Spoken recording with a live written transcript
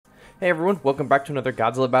Hey everyone, welcome back to another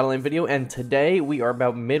Godzilla Battle Line video, and today we are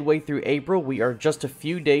about midway through April. We are just a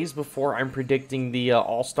few days before I'm predicting the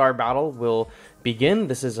All-Star Battle will begin.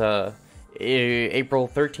 This is April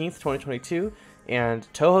 13th, 2022, and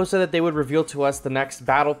Toho said that they would reveal to us the next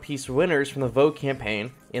Battle Piece winners from the vote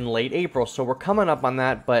campaign in late April, so we're coming up on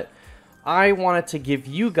that, but I wanted to give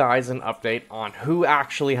you guys an update on who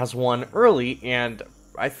actually has won early, and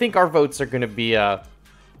I think our votes are going to be,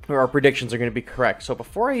 our predictions are going to be correct. So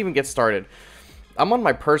before I even get started, I'm on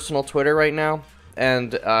my personal Twitter right now,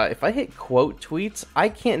 and if I hit quote tweets, I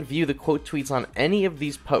can't view the quote tweets on any of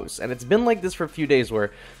these posts, and it's been like this for a few days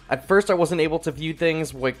where at first I wasn't able to view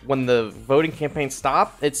things. Like when the voting campaign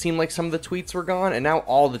stopped, it seemed like some of the tweets were gone, and now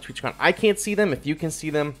all the tweets are gone. I can't see them. If you can see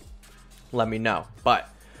them, let me know. But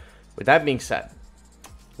with that being said,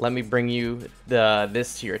 let me bring you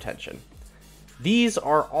this to your attention. These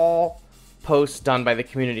are all posts done by the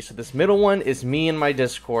community. So this middle one is me in my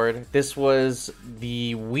Discord. This was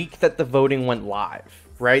the week that the voting went live,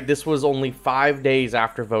 right? This was only 5 days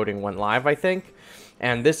after voting went live, I think.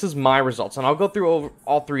 And this is my results. And I'll go through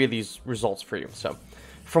all three of these results for you. So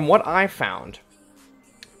from what I found,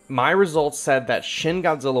 my results said that Shin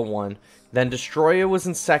Godzilla won, then Destroyer was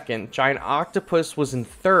in second, Giant Octopus was in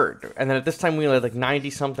third, and then at this time we had like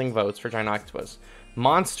 90-something votes for Giant Octopus.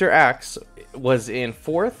 Monster X was in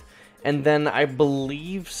fourth, and then I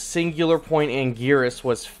believe Singular Point Anguirus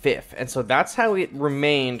was fifth. And so that's how it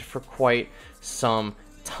remained for quite some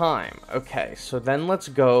time. Okay, so then let's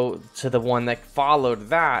go to the one that followed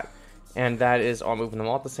that. And that is, oh, I'm moving them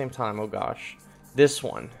all at the same time. Oh gosh. This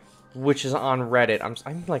one, which is on Reddit.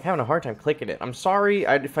 I'm like having a hard time clicking it. I'm sorry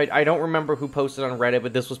if I don't remember who posted on Reddit,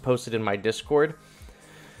 but this was posted in my Discord.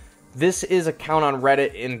 This is a count on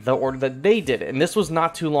Reddit in the order that they did it, and this was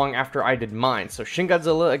not too long after I did mine. So Shin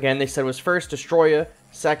Godzilla, again, they said was first, Destroyer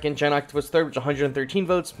second, Giant Octopus third with 113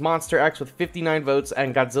 votes, Monster X with 59 votes,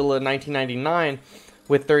 and Godzilla 1999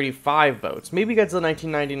 with 35 votes. Maybe Godzilla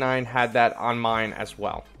 1999 had that on mine as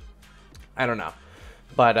well. I don't know.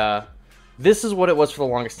 But this is what it was for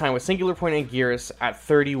the longest time, with Singular Point Anguirus at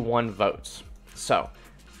 31 votes. So,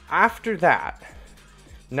 after that,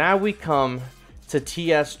 now we come to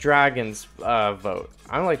TS Dragon's vote.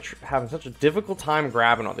 I'm like having such a difficult time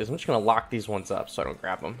grabbing all these. I'm just gonna lock these ones up so I don't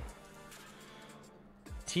grab them.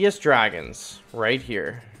 TS Dragons right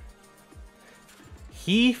here.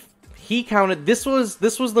 He counted. This was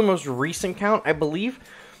the most recent count, I believe.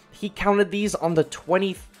 He counted these on the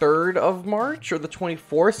 23rd of March or the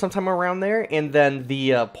 24th, sometime around there, and then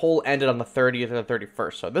the poll ended on the 30th or the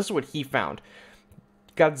 31st. So this is what he found.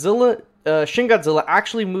 Godzilla, Shin Godzilla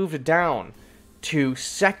actually moved down to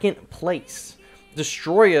second place.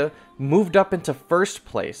 Destroyer moved up into first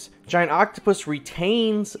place. Giant Octopus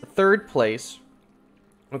retains third place.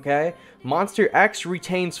 Okay, Monster X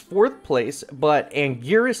retains fourth place, but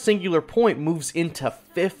Anguirus Singular Point moves into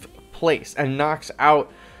fifth place and knocks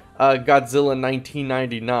out Godzilla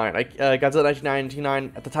 1999. Godzilla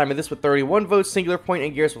 1999 at the time of this with 31 votes, Singular Point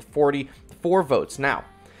Anguirus with 44 votes. Now,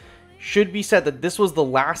 should be said that this was the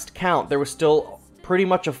last count. There was still pretty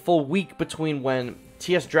much a full week between when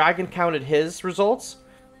TS Dragon counted his results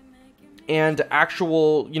and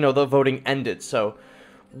actual, the voting ended. So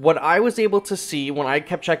what I was able to see when I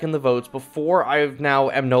kept checking the votes before I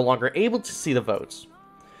now am no longer able to see the votes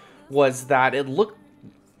was that it looked,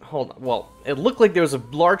 it looked like there was a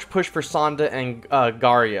large push for Sonda and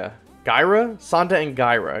Gariel.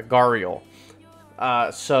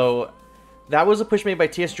 So that was a push made by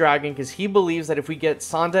TS Dragon because he believes that if we get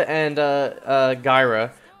Sonda and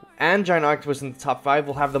Gaira and Giant Octopus in the top 5,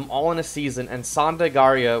 we'll have them all in a season, and Sonda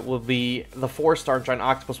Garia will be the 4-star, and Giant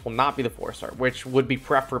Octopus will not be the 4-star, which would be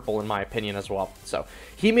preferable in my opinion as well. So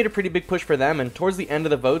he made a pretty big push for them, and towards the end of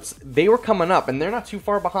the votes, they were coming up, and they're not too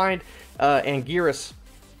far behind Anguirus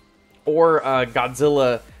or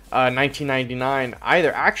Godzilla 1999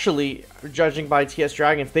 either. Actually, judging by TS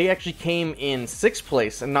Dragons, they actually came in 6th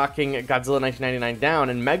place and knocking Godzilla 1999 down,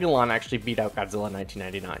 and Megalon actually beat out Godzilla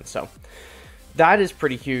 1999. So that is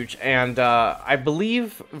pretty huge. And I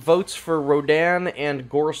believe votes for Rodan and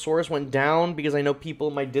Gorosaurus went down because I know people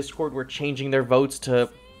in my Discord were changing their votes to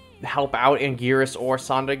help out Anguirus or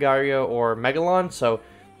Sonda or Megalon. So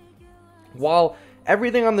while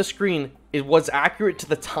everything on the screen was accurate to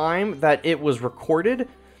the time that it was recorded,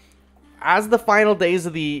 as the final days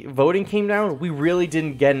of the voting came down, we really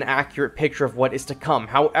didn't get an accurate picture of what is to come.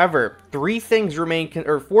 However, 4 things remain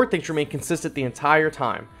consistent the entire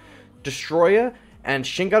time. Destroyer and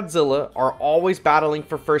Shin Godzilla are always battling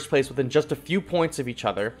for first place within just a few points of each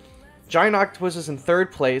other. Giant Octopus is in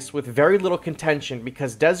third place with very little contention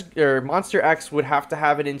because Monster X would have to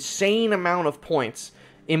have an insane amount of points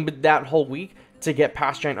in that whole week to get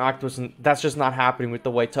past Giant Octopus, and that's just not happening with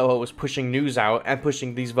the way Toho was pushing news out and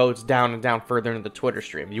pushing these votes down and down further into the Twitter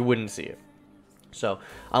stream. You wouldn't see it. So,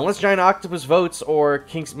 unless Giant Octopus votes, or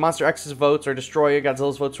Monster X's votes, or Destroyer,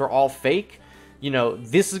 Godzilla's votes are all fake, you know,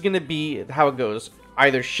 this is going to be how it goes.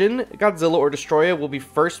 Either Shin, Godzilla, or Destroyer will be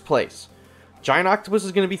first place. Giant Octopus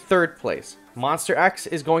is going to be third place. Monster X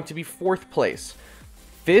is going to be fourth place.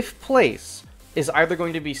 Fifth place is either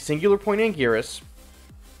going to be Singular Point Anguirus,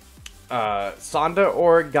 Sonda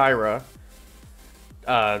or Gyra,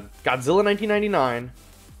 Godzilla 1999,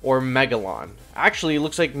 or Megalon. Actually, it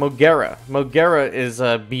looks like Mogera. Mogera is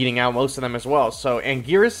beating out most of them as well. So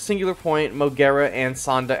Anguirus, Singular Point, Mogera, and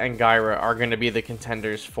Sonda and Gyra are going to be the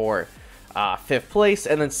contenders for fifth place.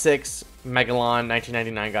 And then sixth, Megalon,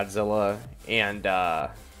 1999 Godzilla, and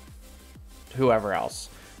whoever else.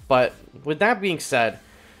 But with that being said,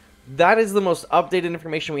 that is the most updated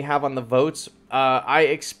information we have on the votes. I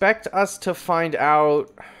expect us to find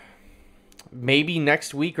out maybe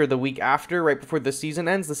next week or the week after, right before the season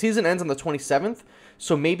ends. The season ends on the 27th,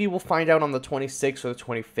 so maybe we'll find out on the 26th or the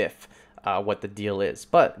 25th what the deal is.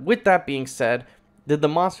 But with that being said, did the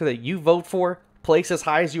monster that you vote for place as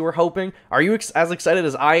high as you were hoping? Are you as excited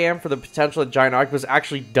as I am for the potential that Giant Octopus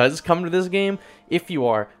actually does come to this game? If you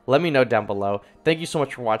are, let me know down below. Thank you so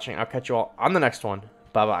much for watching. I'll catch you all on the next one.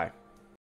 Bye-bye.